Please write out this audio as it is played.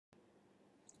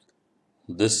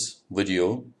This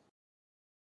video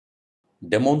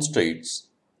demonstrates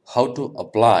how to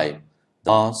apply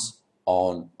the mass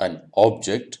on an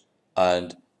object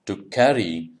and to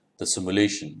carry the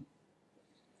simulation.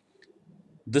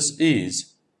 This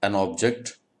is an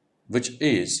object which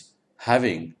is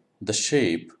having the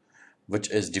shape which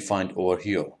is defined over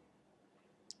here.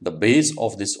 The base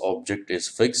of this object is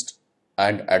fixed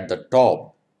and at the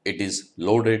top it is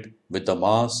loaded with the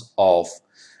mass of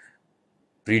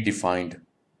predefined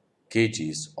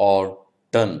kgs or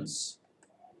tons,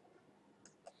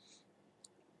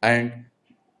 and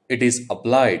it is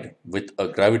applied with a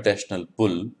gravitational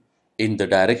pull in the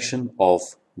direction of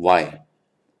y.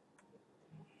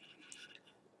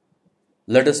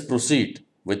 Let us proceed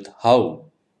with how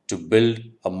to build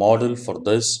a model for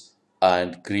this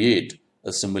and create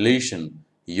a simulation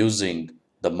using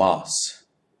the mass.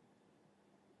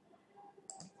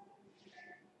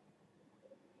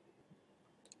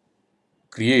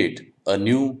 Create a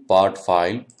new part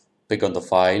file, pick on the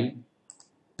file,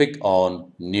 pick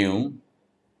on new,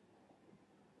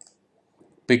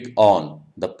 pick on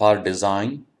the part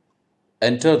design,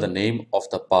 enter the name of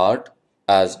the part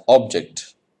as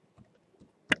object.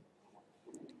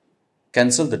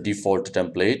 Cancel the default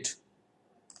template,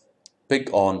 pick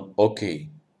on OK.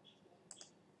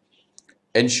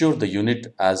 Ensure the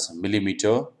unit as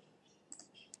millimeter,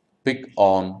 pick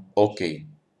on OK.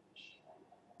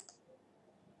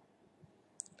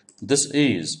 This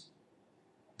is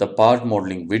the part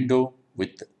modeling window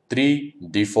with 3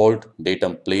 default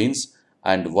datum planes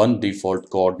and 1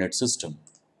 default coordinate system.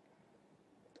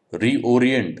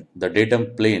 Reorient the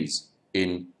datum planes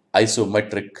in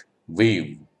isometric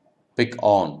view. Pick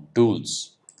on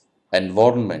Tools,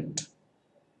 Environment.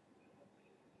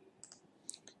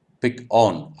 Pick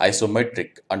on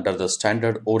Isometric under the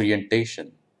Standard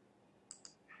Orientation.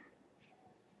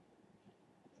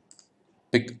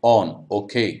 Pick on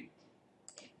OK.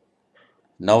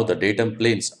 Now the datum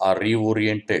planes are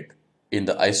reoriented in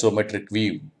the isometric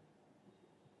view.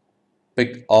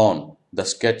 Pick on the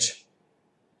sketch.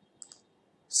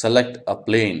 Select a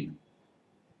plane.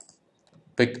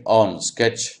 Pick on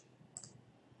Sketch.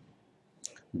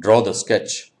 Draw the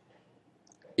sketch.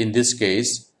 In this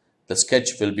case, the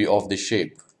sketch will be of the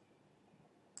shape.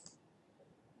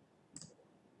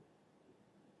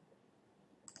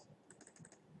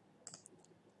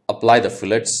 Apply the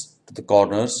fillets to the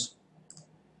corners.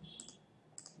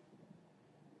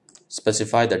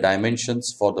 Specify the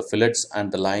dimensions for the fillets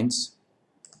and the lines.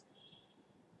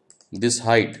 This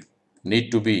height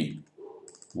need to be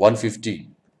 150.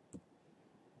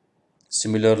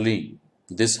 Similarly,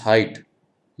 this height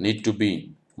need to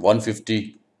be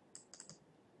 150.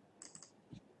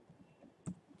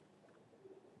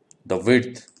 The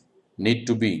width need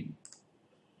to be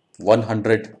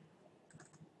 100.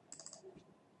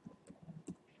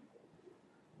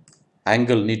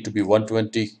 Angle need to be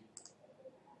 120.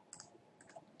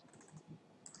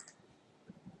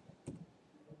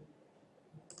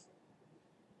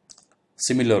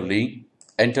 Similarly,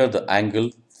 enter the angle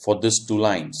for these two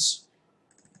lines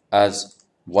as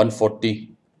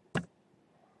 140.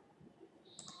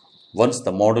 Once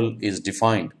the model is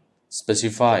defined,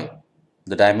 specify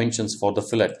the dimensions for the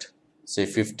fillet, say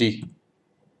 50.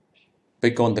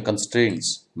 Pick on the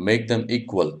constraints, make them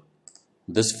equal.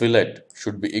 This fillet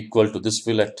should be equal to this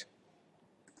fillet.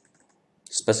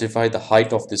 Specify the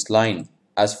height of this line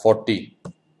as 40.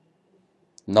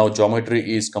 Now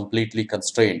geometry is completely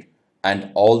constrained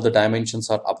and all the dimensions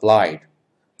are applied.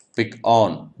 Pick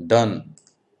on Done.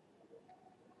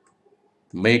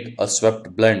 Make a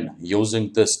swept blend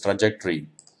using this trajectory.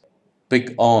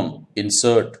 Pick on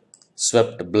Insert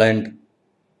Swept Blend.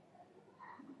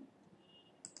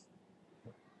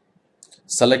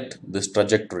 Select this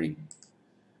trajectory.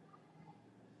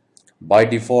 By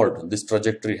default, this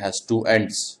trajectory has two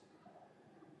ends.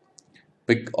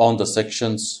 Pick on the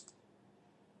sections.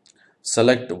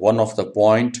 Select one of the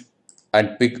point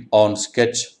and pick on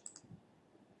Sketch.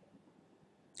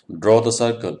 Draw the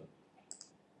circle.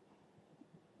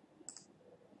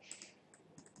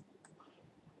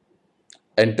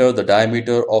 Enter the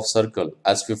diameter of circle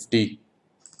as 50.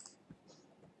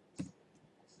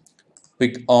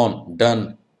 Pick on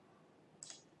Done.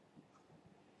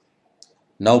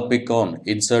 Now pick on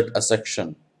Insert a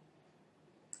section.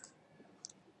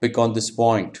 Pick on this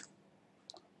point.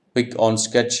 Pick on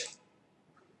Sketch.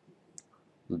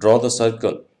 Draw the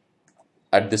circle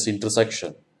at this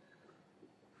intersection.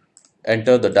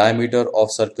 Enter the diameter of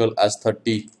circle as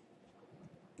 30.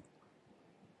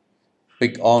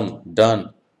 Pick on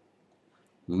Done.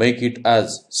 Make it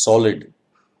as solid.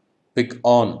 Pick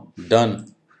on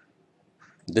Done.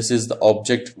 This is the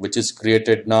object which is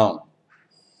created now.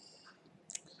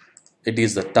 It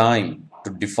is the time to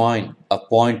define a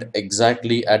point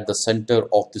exactly at the center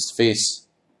of this face.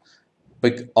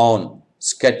 Pick on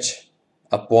sketch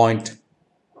a point.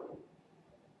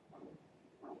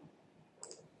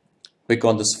 Pick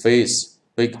on this face.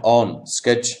 Pick on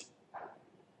sketch.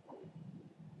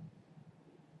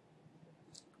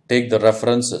 Take the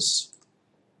references.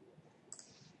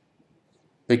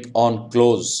 Pick on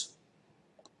close.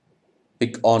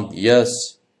 Pick on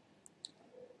yes.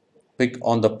 Pick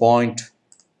on the point.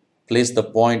 Place the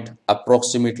point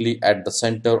approximately at the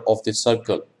center of the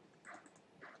circle,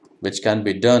 which can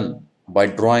be done by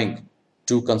drawing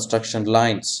two construction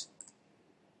lines.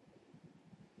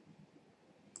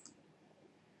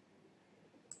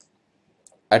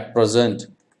 At present,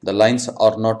 the lines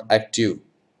are not active,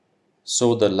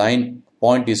 so the line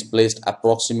point is placed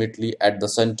approximately at the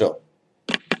center.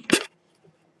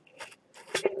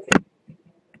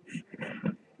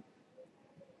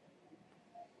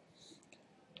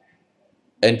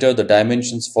 Enter the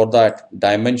dimensions for that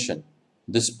dimension.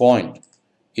 This point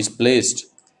is placed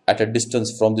at a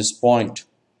distance from this point.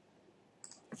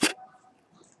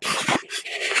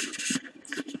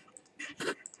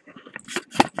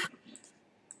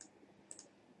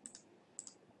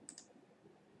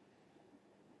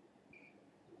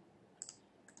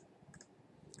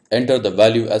 Enter the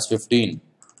value as 15.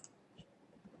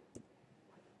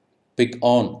 Pick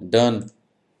on done.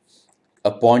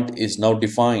 A point is now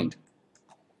defined.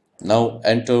 Now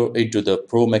enter into the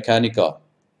Pro Mechanica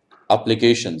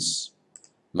applications.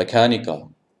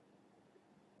 Mechanica.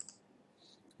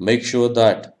 Make sure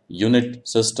that unit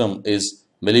system is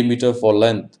millimeter for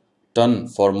length, ton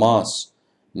for mass,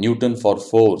 Newton for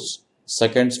force,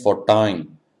 seconds for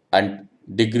time, and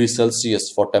degree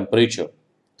Celsius for temperature.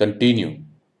 Continue.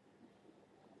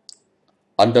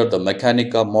 Under the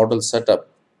Mechanica model setup,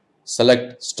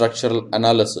 select structural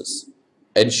analysis.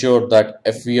 Ensure that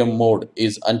FEM mode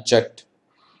is unchecked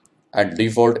and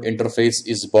default interface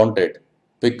is bonded.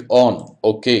 Pick on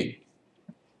OK.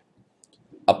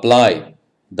 Apply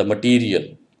the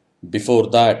material. Before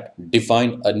that,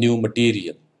 define a new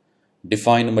material.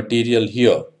 Define material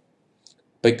here.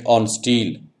 Pick on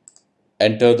steel.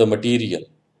 Enter the material.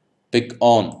 Pick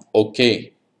on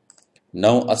OK.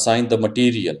 Now assign the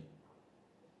material.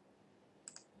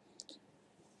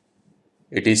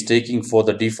 It is taking for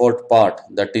the default part,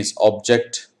 that is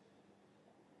object.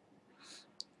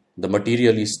 The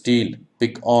material is steel.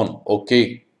 Pick on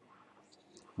OK.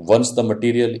 Once the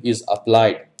material is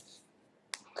applied,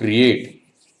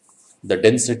 create the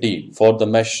density for the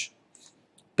mesh.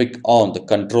 Pick on the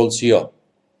controls here.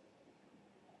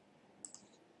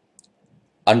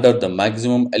 Under the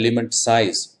maximum element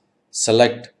size,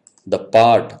 select the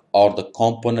part or the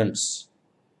components.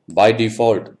 By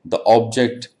default, the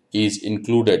object is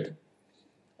included.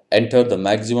 Enter the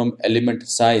maximum element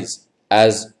size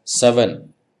as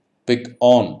 7. Pick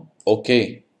on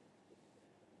OK.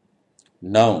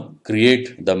 Now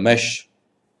create the mesh.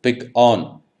 Pick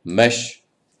on mesh.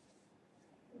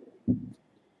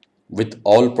 With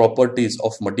all properties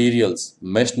of materials,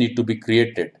 mesh need to be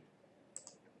created.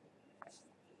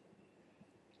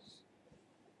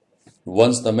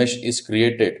 Once the mesh is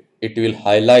created, it will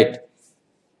highlight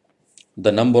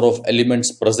the number of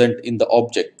elements present in the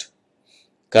object.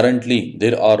 Currently,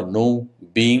 there are no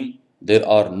beam, there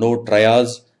are no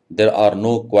triads, there are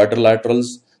no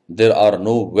quadrilaterals, there are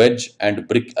no wedge and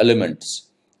brick elements.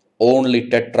 Only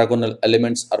tetragonal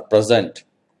elements are present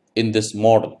in this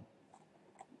model.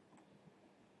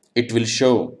 It will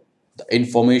show the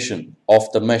information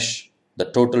of the mesh, the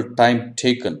total time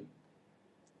taken,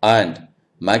 and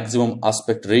maximum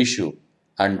aspect ratio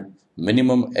and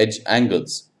minimum edge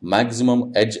angles,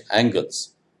 maximum edge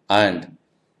angles, and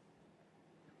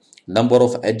number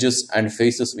of edges and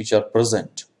faces which are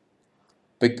present.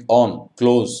 Pick on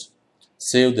close.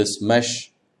 Save this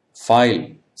mesh file.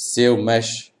 Save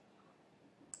mesh.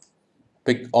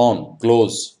 Pick on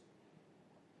close.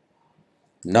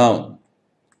 Now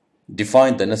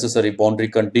define the necessary boundary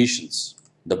conditions.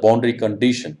 The boundary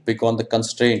condition, pick on the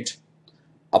constraint.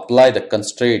 Apply the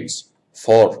constraints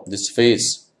for this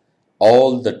face.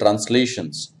 All the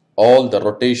translations, all the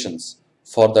rotations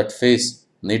for that face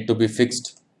need to be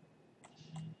fixed.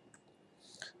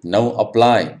 Now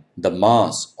apply the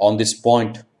mass on this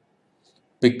point.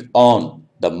 Pick on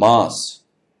the mass.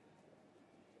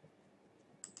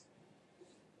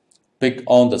 Pick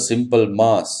on the simple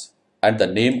mass, and the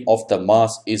name of the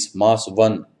mass is mass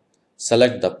 1.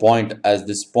 Select the point as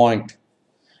this point.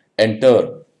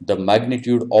 Enter the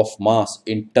magnitude of mass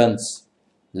in tons.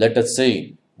 Let us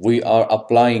say we are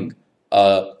applying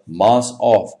a mass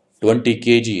of 20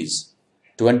 kgs.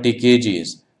 20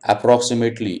 kgs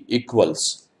approximately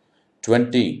equals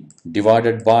 20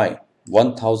 divided by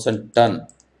 1000 ton,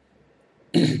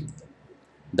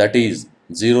 that is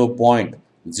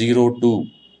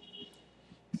 0.02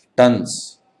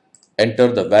 tons.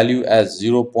 Enter the value as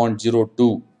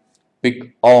 0.02.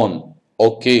 Pick on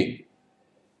OK.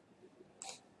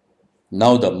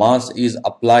 Now the mass is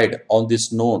applied on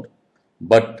this node,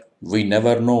 but we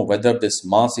never know whether this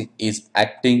mass is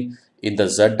acting in the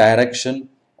Z direction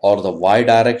or the Y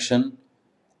direction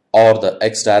or the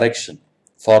X direction.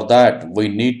 For that, we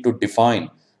need to define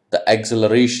the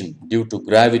acceleration due to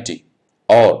gravity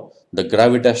or the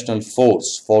gravitational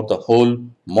force for the whole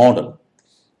model.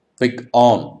 Pick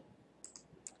on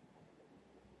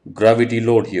gravity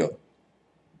load here.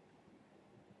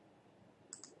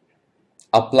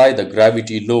 Apply the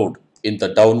gravity load in the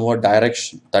downward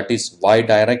direction, that is Y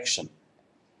direction.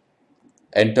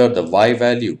 Enter the Y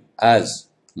value as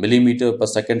millimeter per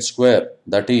second square,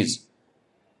 that is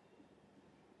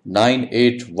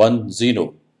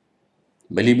 9810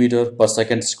 millimeter per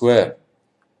second square.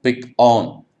 Pick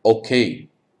on OK.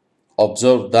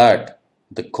 Observe that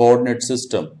the coordinate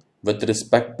system with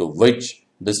respect to which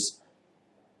this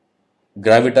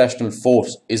gravitational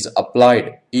force is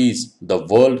applied is the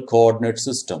world coordinate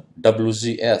system,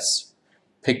 WCS.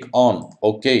 Pick on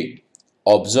OK.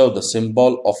 Observe the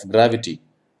symbol of gravity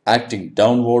acting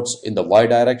downwards in the Y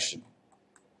direction.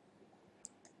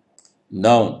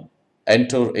 Now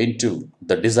enter into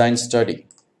the design study.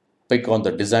 Pick on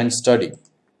the design study.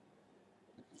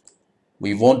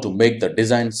 We want to make the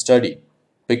design study.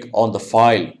 Pick on the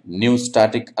file New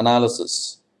Static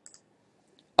Analysis.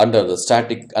 Under the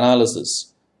static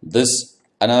analysis, this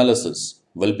analysis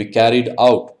will be carried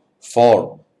out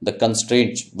for the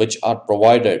constraints which are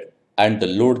provided and the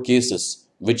load cases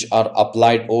which are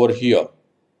applied over here.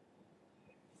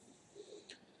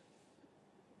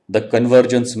 The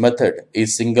convergence method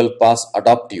is single pass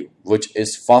adaptive, which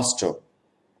is faster.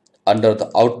 Under the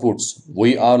outputs,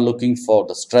 we are looking for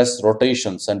the stress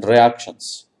rotations and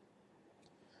reactions.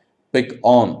 Pick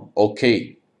on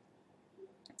OK.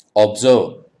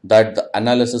 Observe that the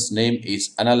analysis name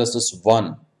is analysis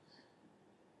 1.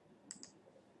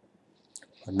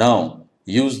 Now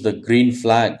use the green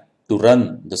flag to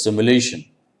run the simulation.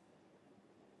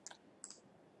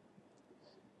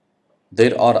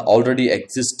 There are already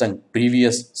existing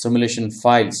previous simulation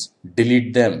files.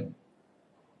 Delete them.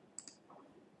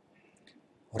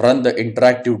 Run the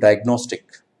interactive diagnostic.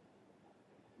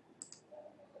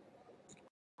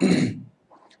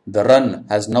 The run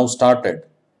has now started.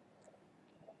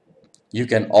 You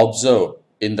can observe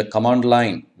in the command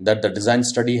line that the design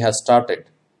study has started,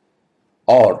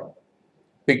 or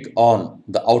pick on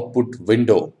the output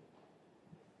window.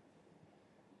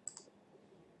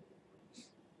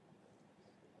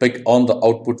 Pick on the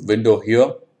output window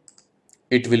here.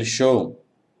 It will show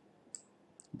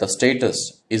the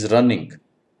status is running.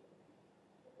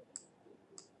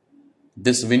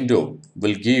 This window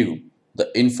will give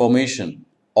the information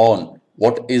on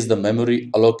what is the memory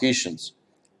allocations,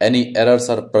 any errors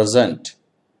are present,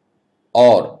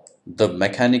 or the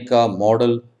Mechanica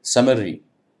model summary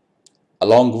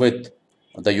along with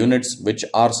the units which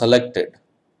are selected,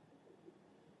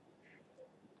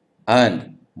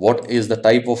 and what is the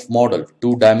type of model,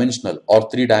 2-dimensional or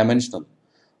 3-dimensional,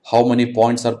 how many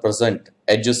points are present,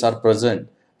 edges are present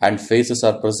and faces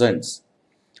are present,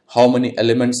 how many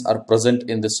elements are present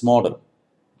in this model,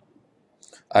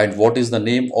 and what is the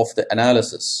name of the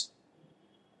analysis.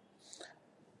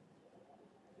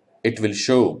 It will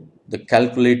show the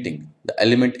calculating the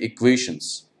element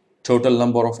equations, total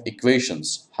number of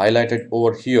equations highlighted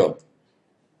over here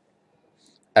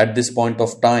at this point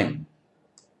of time.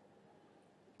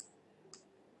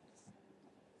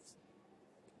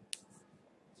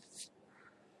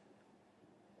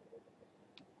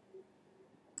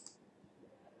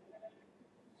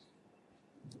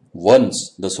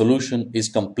 Once the solution is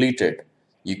completed,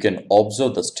 you can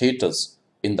observe the status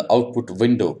in the output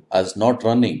window as not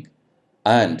running,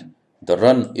 and the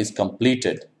run is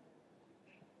completed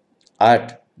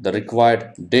at the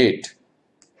required date.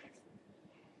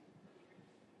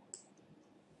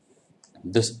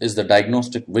 This is the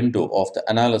diagnostic window of the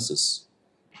analysis.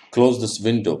 Close this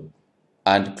window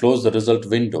and close the result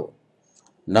window.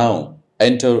 Now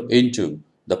enter into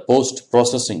the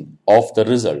post-processing of the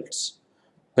results.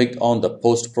 Pick on the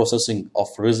post-processing of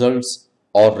results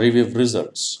or review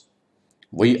results.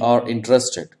 We are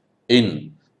interested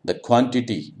in the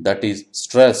quantity, that is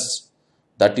stress,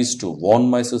 that is to von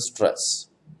Mises stress.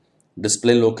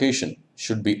 Display location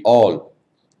should be all.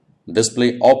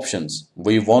 Display options,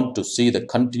 we want to see the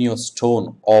continuous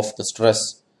tone of the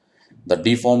stress, the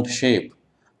deformed shape,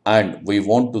 and we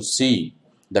want to see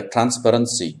the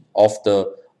transparency of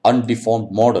the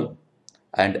undeformed model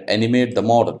and animate the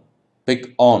model.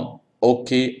 Pick on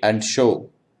OK and show.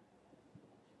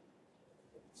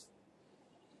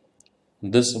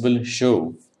 This will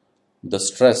show the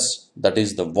stress, that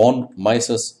is the von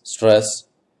Mises stress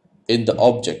in the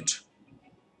object.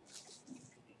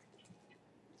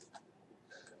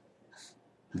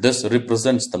 This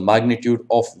represents the magnitude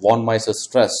of von Mises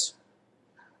stress.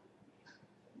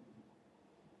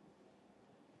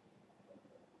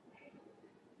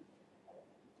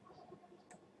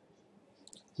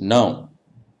 Now,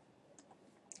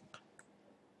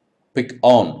 pick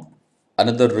on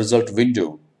another result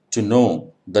window to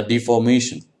know the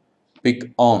deformation.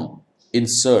 Pick on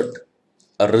insert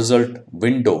a result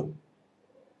window.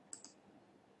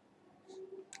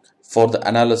 For the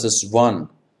analysis 1,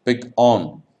 pick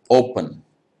on open.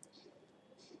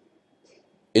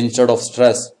 Instead of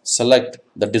stress, select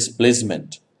the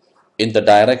displacement in the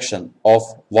direction of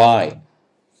Y.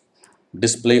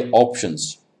 Display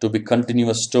options to be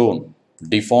continuous tone,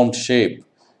 deformed shape,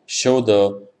 show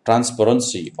the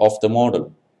transparency of the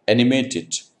model, animate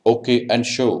it, OK and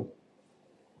show.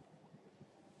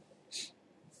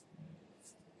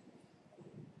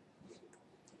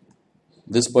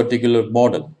 This particular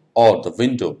model or the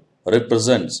window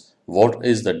represents what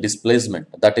is the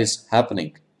displacement that is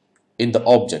happening in the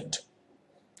object,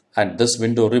 and this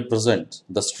window represents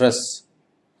the stress.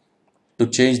 To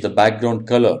change the background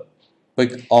color,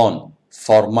 pick on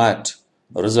Format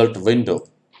Result window.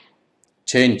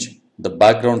 Change the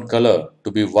background color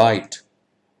to be white.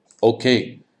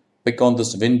 OK. Pick on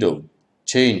this window.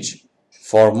 Change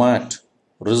Format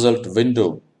Result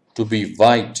window to be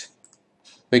white.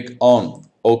 Pick on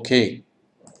OK.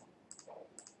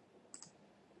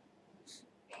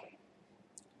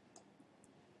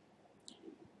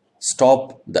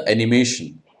 Stop the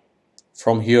animation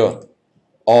from here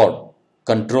or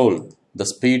control the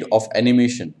speed of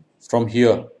animation from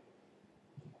here.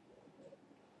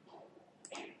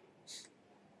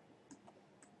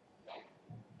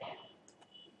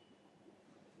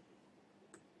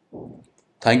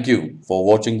 Thank you for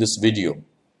watching this video.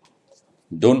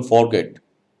 Don't forget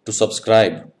to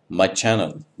subscribe my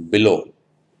channel below.